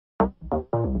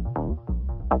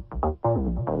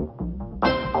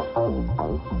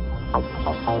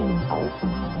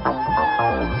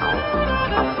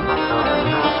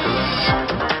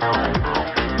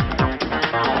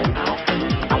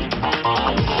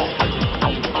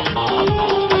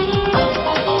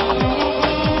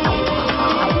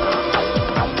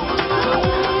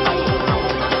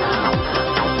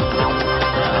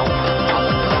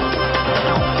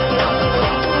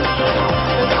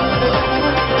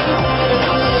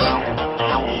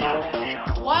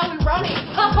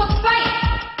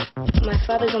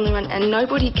On the run, and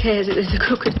nobody cares that there's a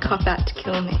crooked cop out to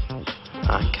kill me.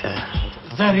 I care.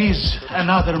 There is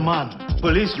another man.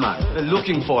 Policeman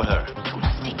looking for her. It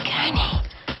must be Gurney.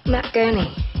 Matt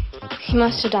Gurney. He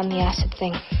must have done the acid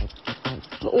thing.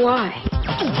 But why?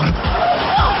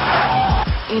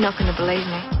 You're not going to believe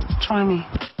me. Try me.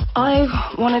 I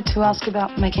wanted to ask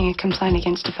about making a complaint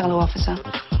against a fellow officer.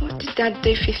 What did Dad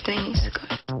do 15 years ago?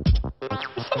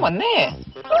 There's someone there.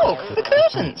 Look, the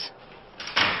curtains.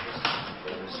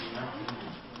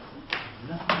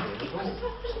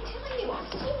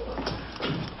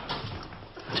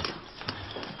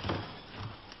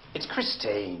 It's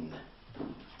Christine.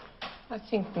 I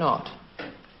think not.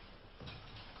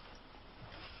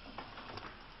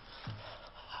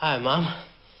 Hi, Mum.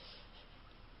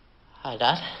 Hi,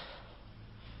 Dad.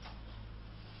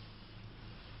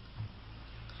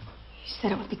 You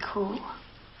said it would be cool.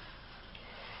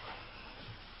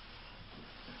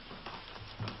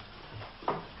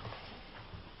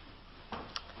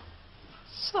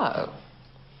 So,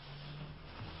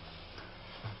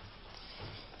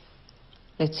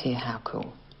 let's hear how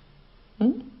cool.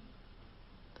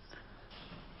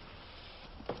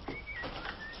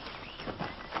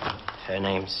 Her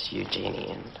name's Eugenie,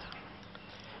 and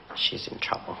she's in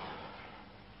trouble.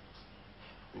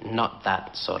 Not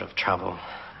that sort of trouble.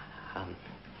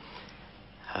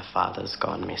 Her father's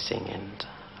gone missing, and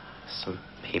some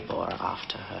people are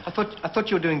after her. I thought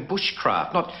you were doing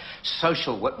bushcraft, not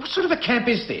social work. What sort of a camp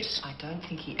is this? I don't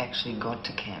think he actually got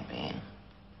to Camp Ann.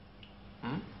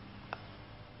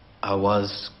 I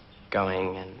was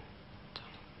going, and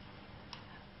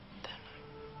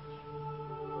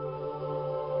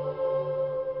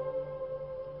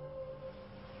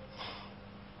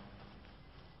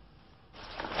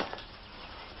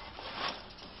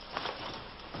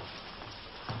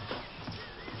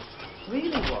Really,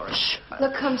 Warwick?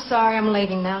 Look, I'm sorry, I'm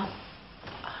leaving now.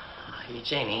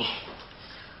 Eugenie.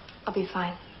 I'll be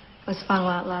fine. It was fun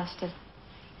while it lasted.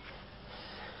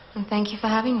 And thank you for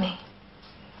having me.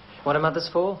 What are mothers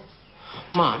for?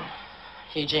 Mom,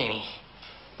 Eugenie.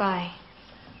 Bye.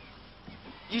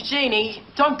 Eugenie,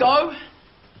 don't go!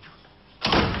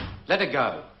 Let her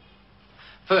go.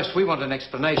 First, we want an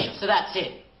explanation. So that's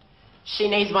it. She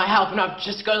needs my help, and I've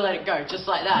just got to let it go, just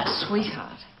like that.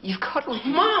 Sweetheart, you've got to...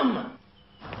 Mom!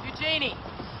 Eugenie!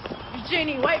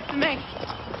 Eugenie, wait for me!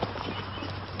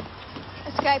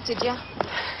 Escape, did you?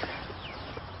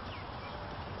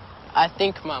 I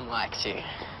think Mum likes you,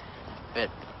 but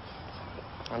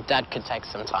Dad could take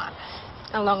some time.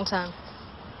 A long time.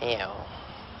 Yeah, well,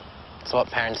 it's what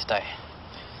parents do.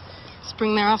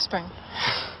 Spring their offspring.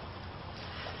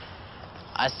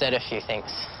 I said a few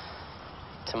things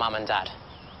to Mum and Dad.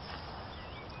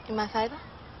 In my favour?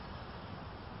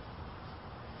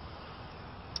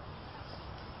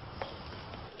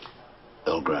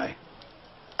 Earl Grey.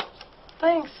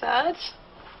 Thanks, Sarge.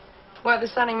 Why the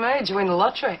sunny mood? You win the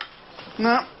lottery?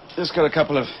 No, just got a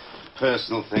couple of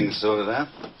personal things sorted out.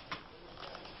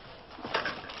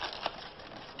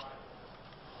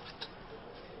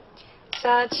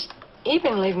 Sarge, you've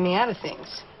been leaving me out of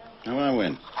things. How I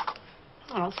win?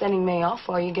 Well, sending me off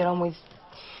while you get on with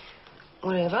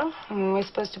whatever. I mean, we're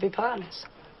supposed to be partners.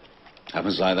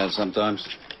 Happens like that sometimes.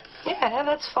 Yeah,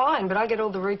 that's fine, but I get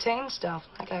all the routine stuff.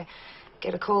 Like I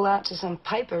get a call out to some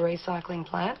paper recycling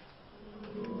plant.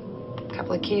 A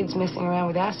couple of kids messing around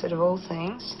with acid of all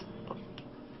things.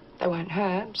 They weren't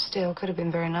hurt, still could have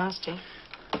been very nasty.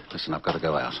 Listen, I've got to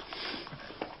go out.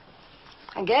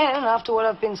 Again, after what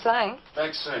I've been saying.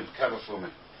 Back soon. Cover for me.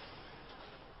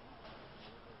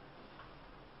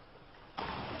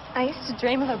 I used to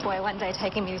dream of a boy one day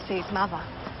taking me to see his mother.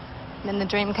 Then the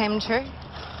dream came true.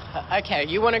 Okay,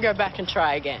 you want to go back and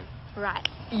try again? Right,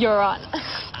 you're on.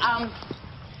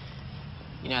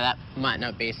 You know, that might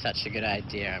not be such a good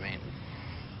idea. I mean,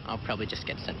 I'll probably just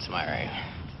get sent to my room.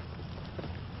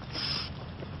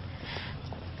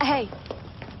 Hey,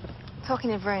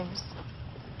 talking of rooms,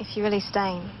 if you're really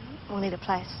staying, we'll need a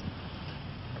place.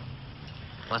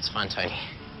 That's fine, Tony.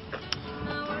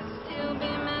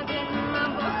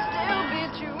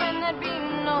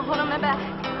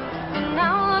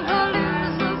 Now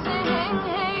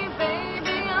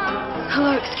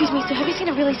excuse me, so have you seen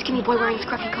a really skinny boy wearing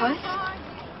scruffy clothes?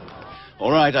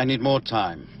 All right, I need more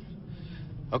time.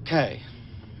 Okay.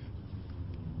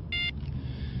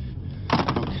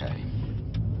 Okay.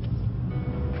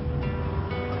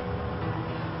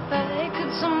 They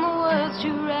could sum the words to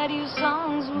write you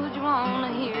songs. Would you want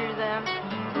to hear them?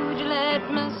 Would you let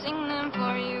me sing them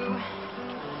for you?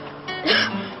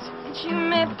 So that you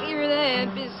may fear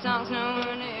that this song's no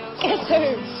one else. Guess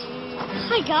who?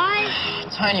 Hi, guys.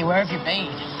 Tony, where have you been?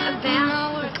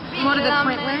 About. More to the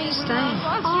point, where are you staying?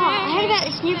 Oh, I heard about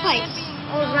this new place.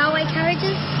 Old railway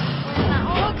carriages.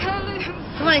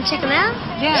 You want to check them out?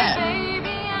 Yeah.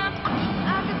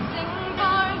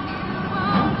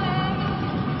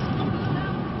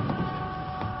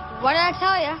 What did I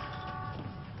tell you?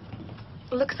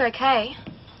 Looks okay.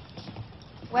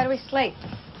 Where do we sleep?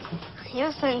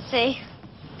 You'll soon see.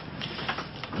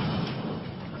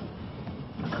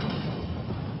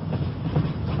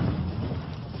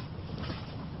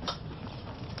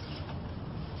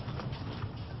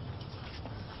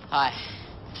 Hi.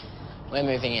 We're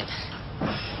moving in.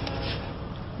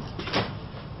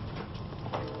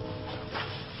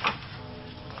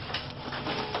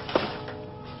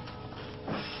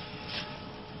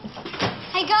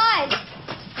 Hey, guys.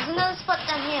 There's another spot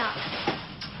down here.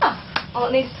 All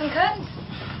it needs is some curtains.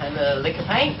 And the liquor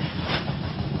paint?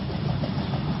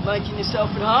 Making yourself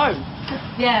at home?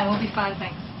 Yeah, we'll be fine,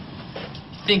 thanks.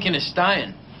 Thinking of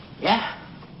staying? Yeah.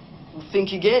 Well,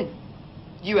 think again.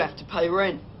 You have to pay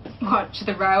rent. What, to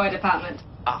the railway department?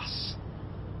 Us.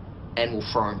 And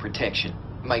we'll throw in protection.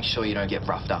 Make sure you don't get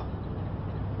roughed up.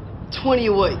 20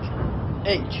 a week.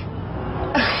 Each.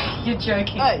 You're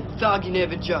joking. Hey, Dargy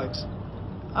never jokes.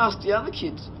 Ask the other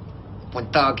kids.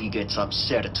 When Dargy gets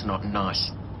upset, it's not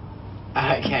nice.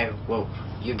 Okay, well,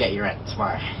 you get your rent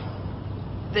tomorrow.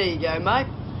 There you go, mate.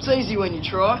 It's easy when you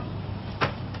try.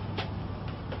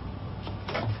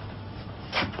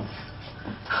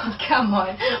 Oh, come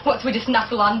on. What, we just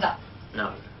knuckle under?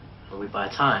 No, but we buy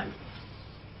time.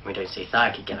 We don't see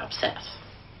Dargy get upset.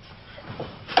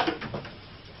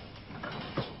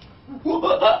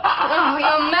 Oh,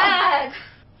 you're mad.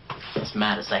 As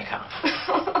mad as they come.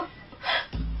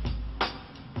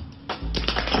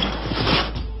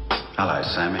 Hello,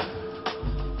 Sammy.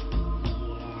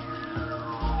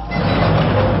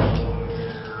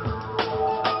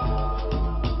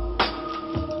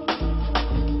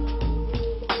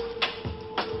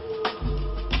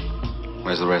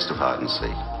 Where's the rest of hide and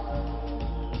seek?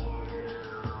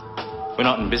 We're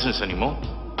not in business anymore.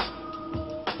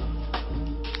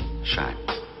 Shame.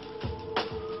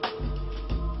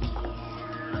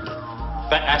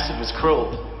 That acid was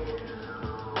cruel.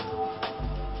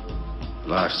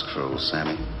 Life's cruel,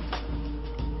 Sammy.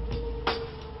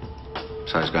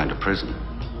 So he's going to prison.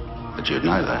 But you'd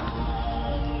know that.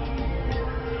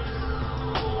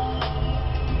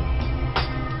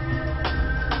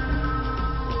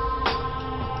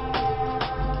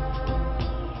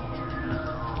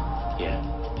 Yeah.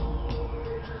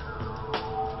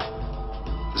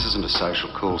 This isn't a social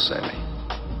call, Sammy.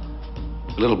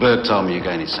 The little bird told me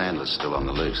Eugenie Sandler's still on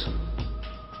the loose.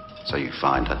 So you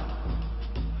find her.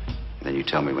 Then you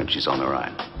tell me when she's on her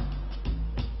own.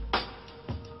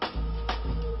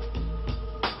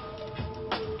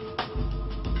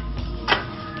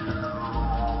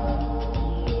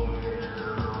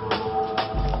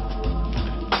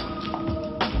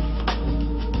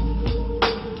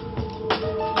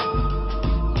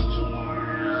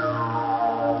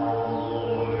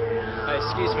 Hey,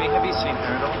 excuse me, have you seen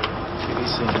her at all? Have you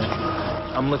seen her?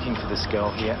 I'm looking for this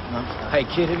girl here. No? Hey,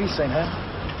 kid, have you seen her?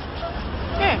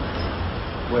 Yeah.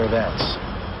 Whereabouts?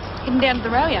 Heading down to the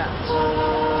rail yard.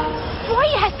 Why are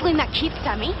you hassling that kid,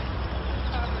 Sammy?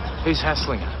 Who's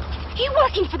hassling her? Are you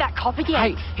working for that cop again?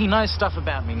 Hey, he knows stuff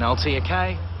about me, Nulty,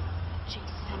 okay? Jeez,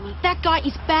 Sammy, that guy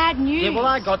is bad news. Yeah, well,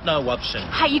 I got no option.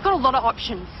 Hey, you got a lot of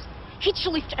options. Hitch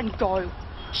your lift and go.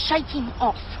 Shake him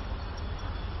off.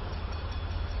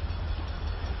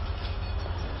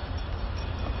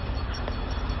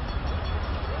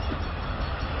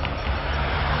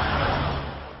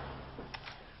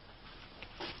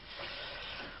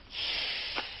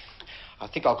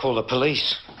 I think I'll call the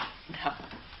police.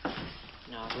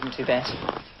 No, I wouldn't do that.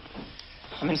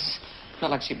 I mean, it's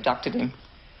not like she abducted him.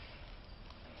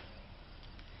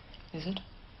 Is it?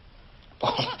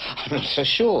 Well, I'm not so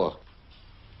sure.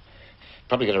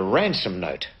 Probably got a ransom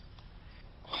note.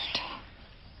 What?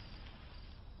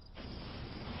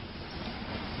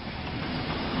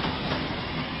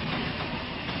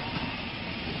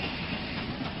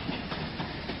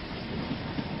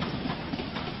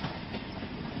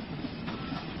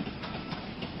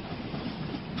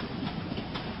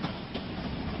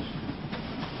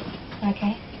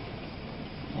 okay?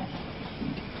 Yeah.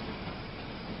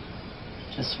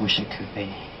 Just wish it could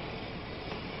be.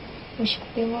 Wish it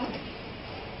could be what?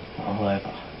 All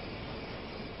over.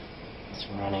 Just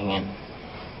running and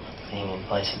being in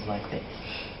places like this.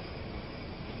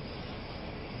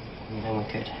 And then we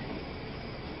could.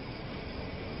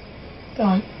 Go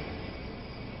on.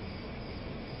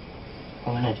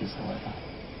 When it is all over.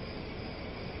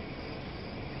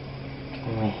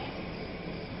 Can we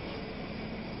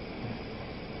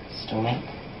still meet?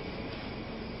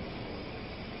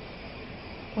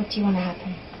 What do you want to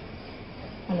happen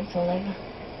when it's all over?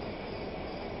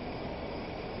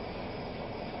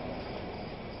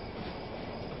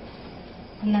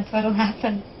 And that's what'll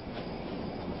happen.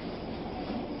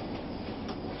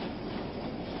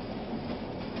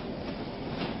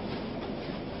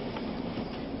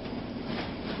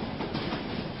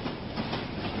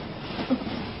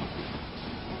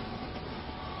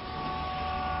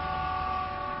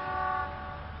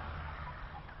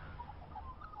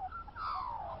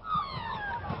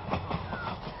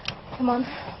 Come on,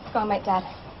 let's go and meet Dad.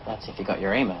 That's if you got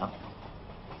your email.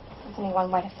 There's only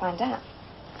one way to find out.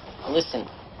 Listen,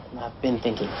 I've been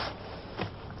thinking.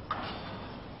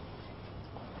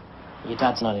 Your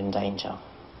dad's not in danger.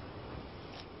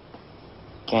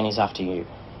 Gurney's after you.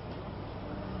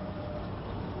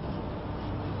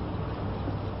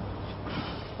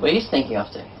 Where are you sneaking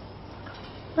off to?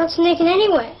 Not sneaking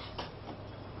anywhere.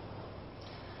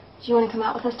 Do you want to come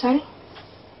out with us, Tony?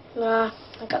 Nah,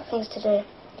 I got things to do.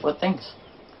 What things?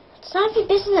 It's none of your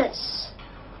business.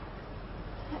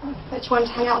 But you wanted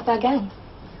to hang out with our gang.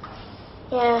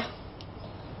 Yeah.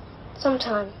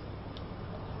 Sometime.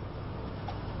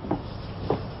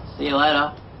 See you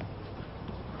later.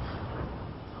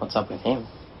 What's up with him?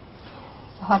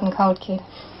 He's a hot and cold kid.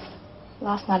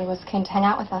 Last night he was keen to hang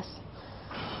out with us.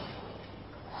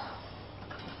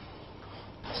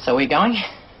 So we going?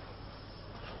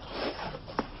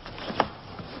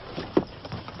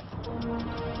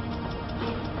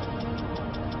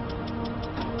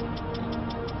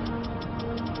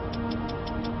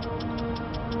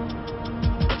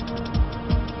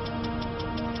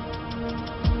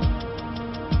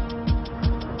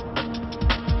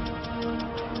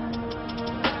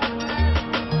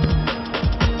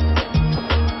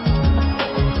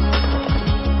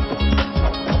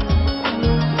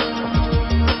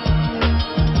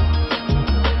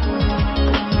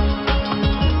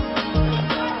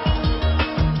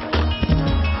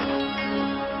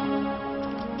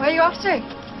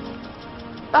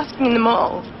 Busking in the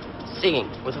mall. Singing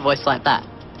with a voice like that.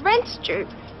 Rent's due.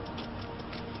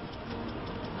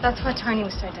 That's why Tony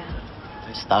was so down.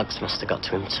 Those thugs must have got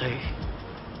to him too.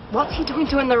 What's he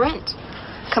doing the rent?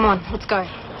 Come on, let's go.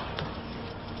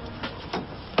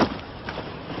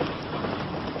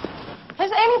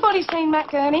 Has anybody seen Matt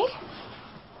Gurney?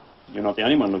 You're not the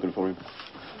only one looking for him.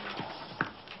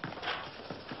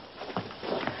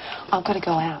 I've got to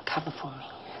go out. Cover for me.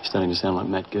 You're starting to sound like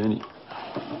Matt Gurney.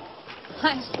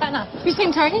 Hi, Spanner. Have you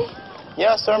seen Tony?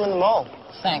 Yeah, I saw him in the mall.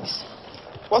 Thanks.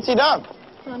 What's he done?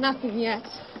 Oh, nothing yet.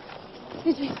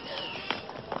 Did you?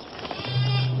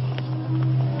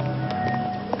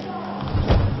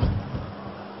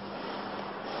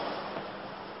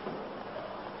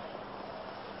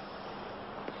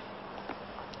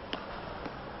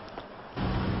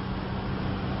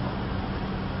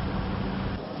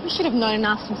 We should have known and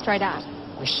asked him straight out.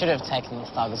 We should have taken the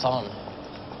thugs on.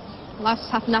 Life's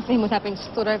tough enough for him without being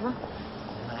stood over.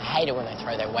 I hate it when they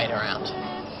throw their weight around.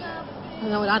 I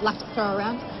know what I'd like to throw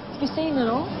around. Have you seen it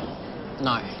all?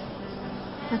 No.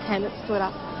 Okay, let's split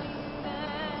up.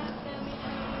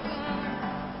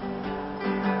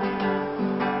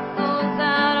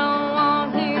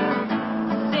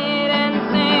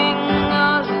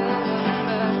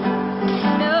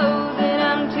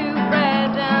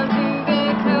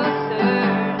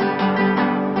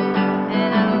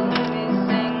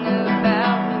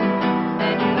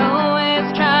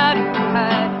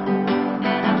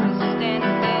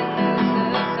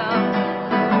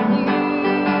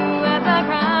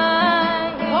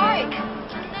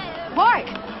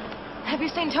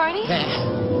 Tony? Yeah.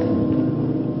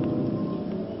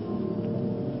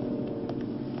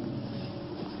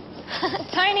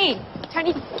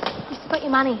 Tony, you split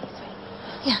your money.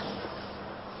 Yeah.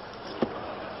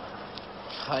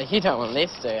 Oh, you don't want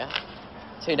this, do you?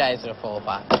 2 days it'll fall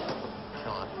apart.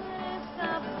 Come on.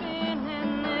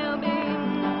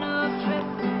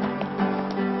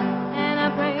 And I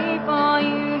pray for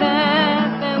you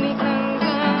that there'll be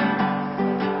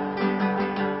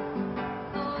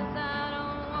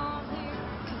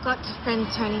I've got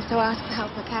friends, Tony, so ask for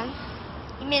help, okay?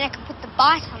 You mean I could put the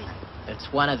bite on them? It's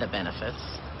one of the benefits.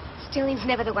 Stealing's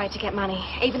never the way to get money,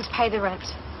 even to pay the rent.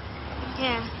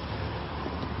 Yeah.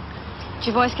 Did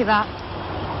your voice give up?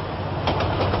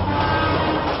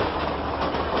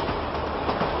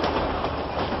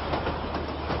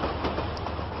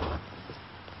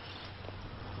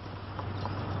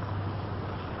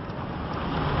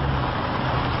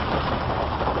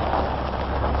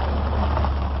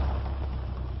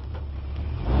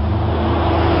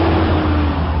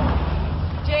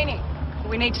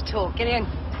 We need to talk. Get in.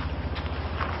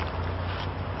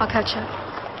 I'll catch her.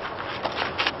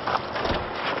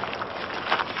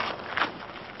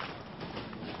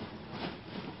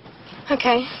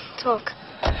 Okay, talk.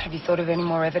 Have you thought of any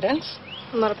more evidence?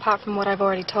 Not apart from what I've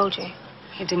already told you.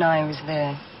 You deny he was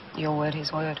there. Your word,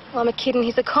 his word. Well, I'm a kid and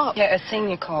he's a cop. Yeah, a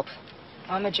senior cop.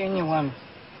 I'm a junior one.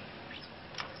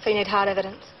 So you need hard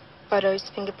evidence? Photos,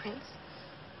 fingerprints?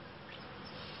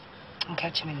 I'll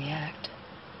catch him in the act.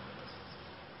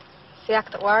 It's the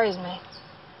act that worries me.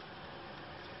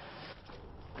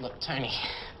 Look, Tony,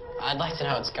 I'd like to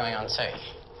know what's going on too.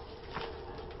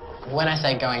 When I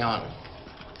say going on,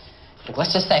 look,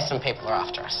 let's just say some people are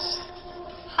after us.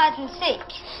 Hide and seek.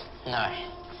 No.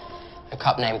 A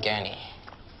cop named Gurney.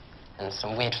 And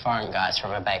some weird foreign guys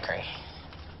from a bakery.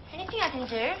 Anything I can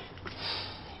do?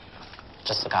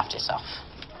 Just look after yourself.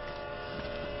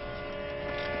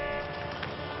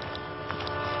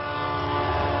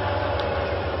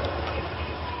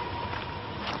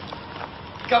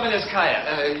 Governor's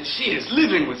Kaya, she is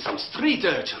living with some street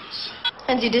urchins.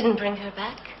 And you didn't bring her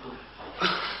back?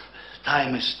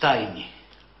 Time is tiny,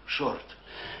 short.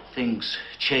 Things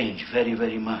change very,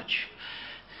 very much.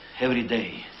 Every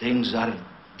day, things are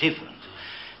different.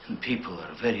 And people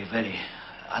are very, very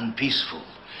unpeaceful.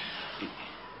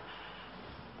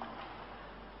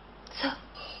 So,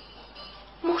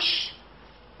 mush,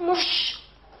 mush.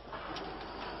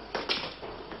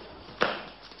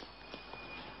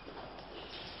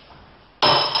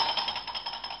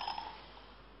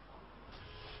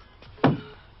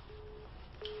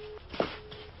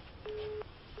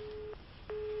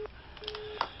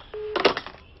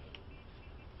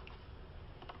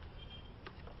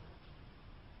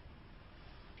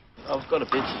 I've got a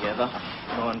bid together.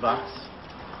 $9.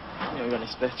 You got any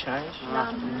spare change?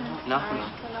 Nothing.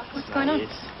 What's going on?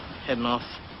 Heading off.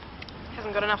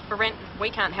 Hasn't got enough for rent. We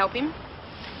can't help him.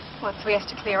 Well, so he has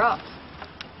to clear up.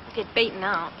 Get beaten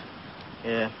out.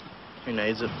 Yeah, who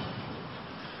needs it?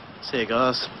 See you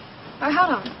guys. Oh,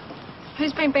 hold on.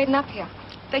 Who's been beaten up here?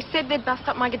 They said they'd bust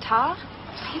up my guitar.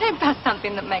 You don't bust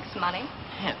something that makes money.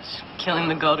 Yeah, it's killing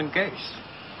the golden goose.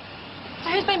 So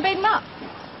who's been beaten up?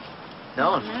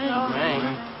 No one.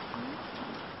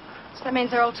 So that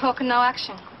means they're all talk and no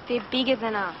action. They're bigger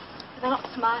than us, but they're not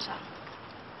smarter.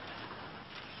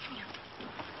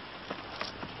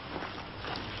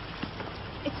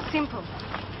 It's simple.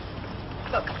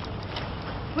 Look,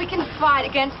 we can fight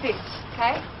against this,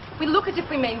 okay? We look as if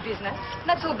we mean business.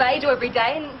 That's all they do every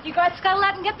day, and you guys scuttle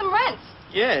out and get them rents.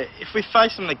 Yeah, if we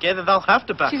face them together, they'll have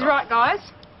to back She's up. right, guys.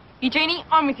 Eugenie,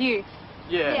 I'm with you.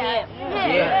 Yeah.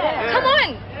 Come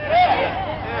on!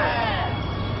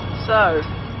 So,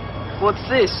 what's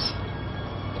this?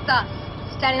 It's us,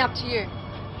 standing up to you.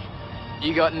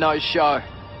 You got no show.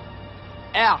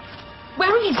 Out. Where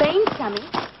have you been, Sammy?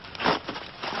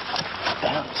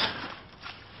 Bounce.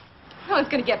 No one's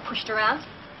going to get pushed around.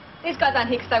 These guys aren't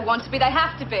here because they want to be, they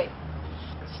have to be.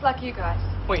 Just like you guys.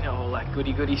 We know all that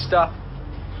goody-goody stuff.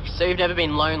 So you've never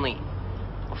been lonely,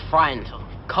 or frightened, or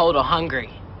cold, or hungry?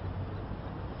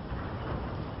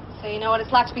 So you know what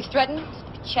it's like to be threatened,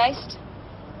 to be chased,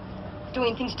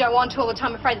 doing things you don't want to all the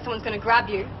time, afraid that someone's going to grab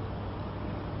you.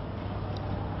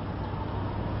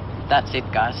 That's it,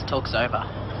 guys. Talk's over.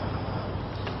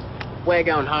 We're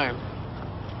going home.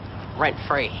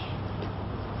 Rent-free.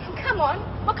 Come on.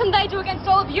 What can they do against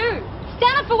all of you?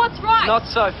 Stand up for what's right. Not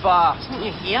so fast.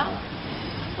 You hear?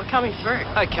 We're coming through.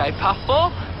 Okay,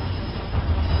 puffball.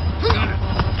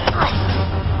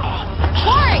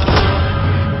 Warwick!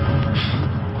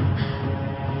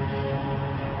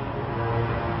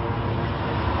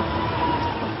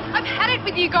 I've had it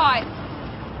with you guys.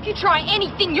 If you try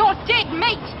anything, you're dead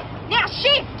meat. Now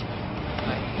shift.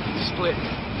 Split.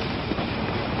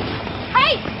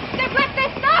 Hey, they've left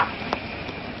their stuff.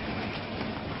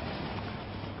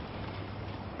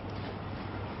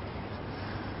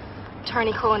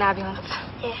 Tony, call an ambulance.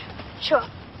 Yeah, sure.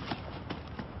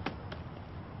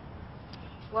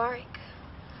 Warwick.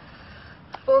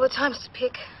 Of all the times to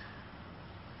pick,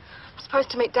 I'm supposed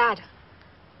to meet Dad.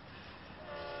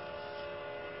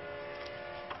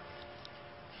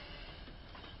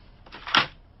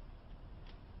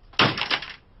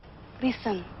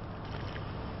 Listen,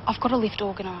 I've got a lift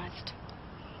organised.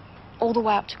 All the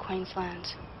way up to Queensland.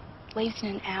 Leaves in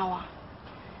an hour.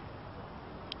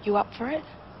 You up for it?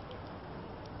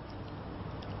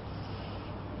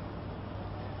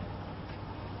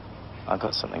 I've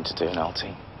got something to do,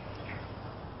 Nulty.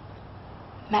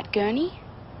 Matt Gurney?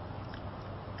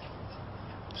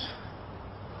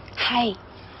 Hey,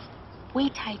 we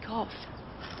take off.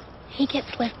 He gets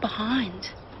left behind.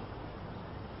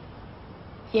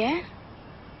 Yeah?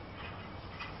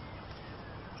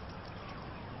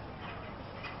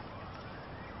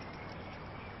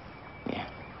 Yeah.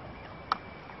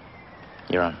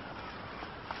 You're on.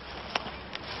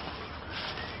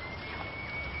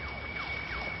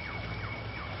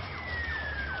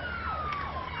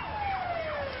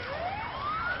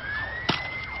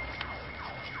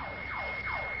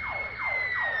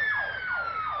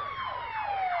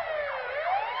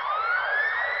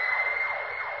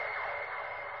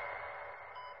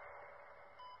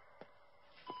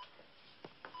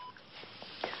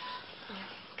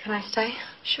 Can I stay?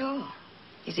 Sure.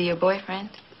 Is he your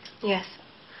boyfriend? Yes.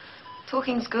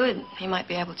 Talking's good. He might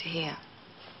be able to hear.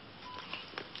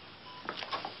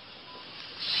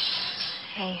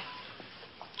 Hey,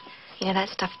 you know that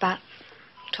stuff about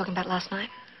talking about last night?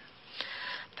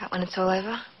 About when it's all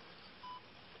over?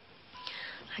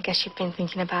 I guess you've been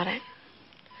thinking about it.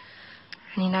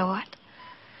 And you know what?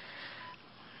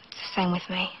 It's the same with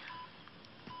me.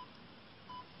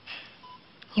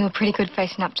 You were pretty good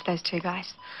facing up to those two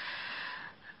guys.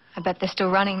 I bet they're still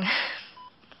running.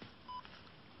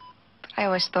 But I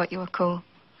always thought you were cool.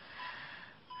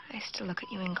 I used to look at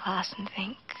you in class and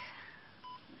think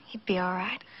you'd be all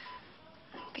right.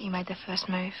 But you made the first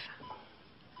move.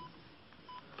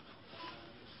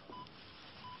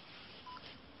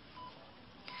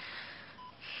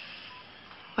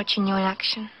 Watching you in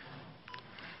action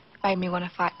made me want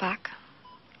to fight back.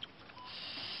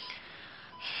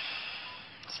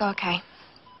 So, okay.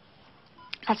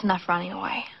 That's enough running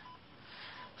away.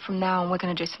 From now on, we're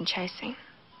going to do some chasing.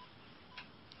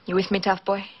 You with me, tough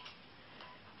boy?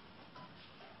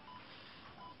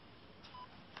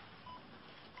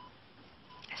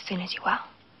 As soon as you are.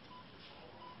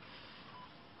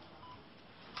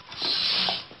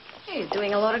 You're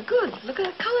doing a lot of good. Look at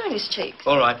the colour in his cheeks.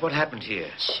 All right, what happened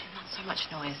here? Shh, not so much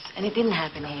noise. And it didn't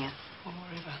happen here. Or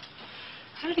wherever.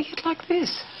 How did he get like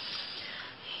this?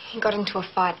 He got into a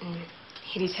fight and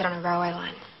hit his head on a railway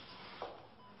line.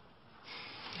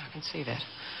 I can see that.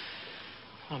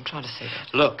 Well, I'm trying to see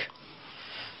that. Look,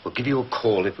 we'll give you a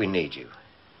call if we need you.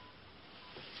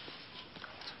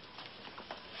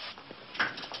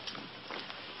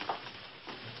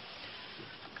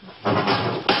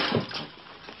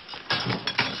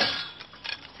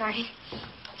 Sorry.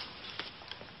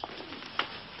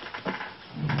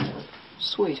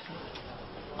 Sweet.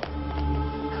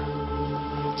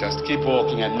 Just keep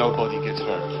walking and nobody gets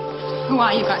hurt. Who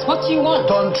are you guys? What do you want?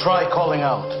 Don't try calling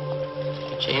out.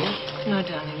 Eugenie? No,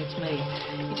 darling, it's me.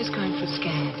 You're just going for a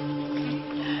scan.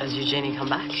 Has Eugenie come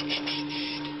back?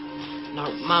 No,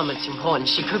 Mum, it's important.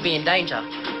 She could be in danger.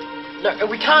 No,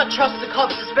 we can't trust the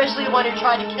cops, especially the one who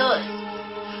tried to kill us.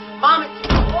 Mum, it's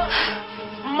important.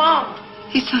 Mum!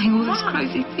 He's saying all those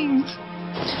crazy things.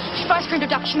 If I screamed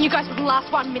abduction, you guys wouldn't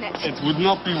last 1 minute. It would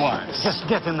not be wise. Just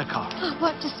get in the car. Oh,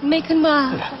 what? Just make and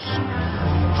ma.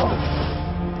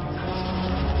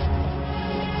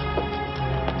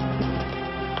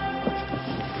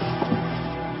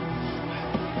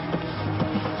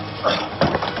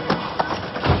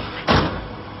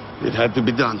 It had to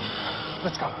be done.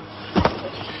 Let's go.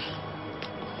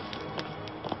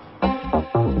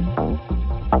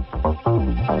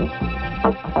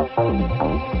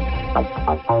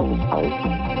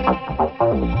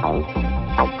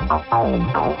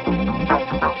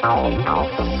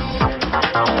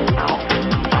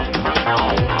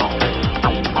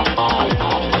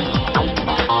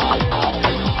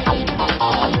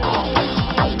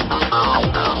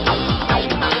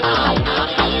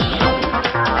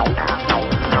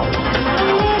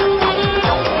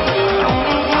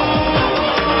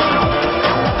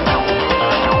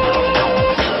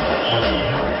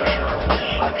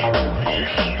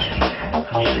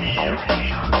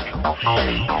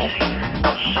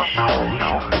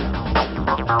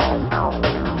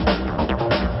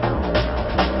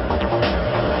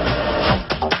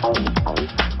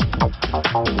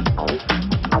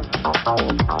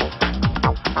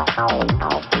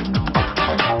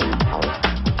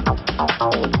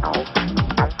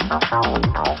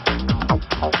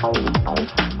 Thank you.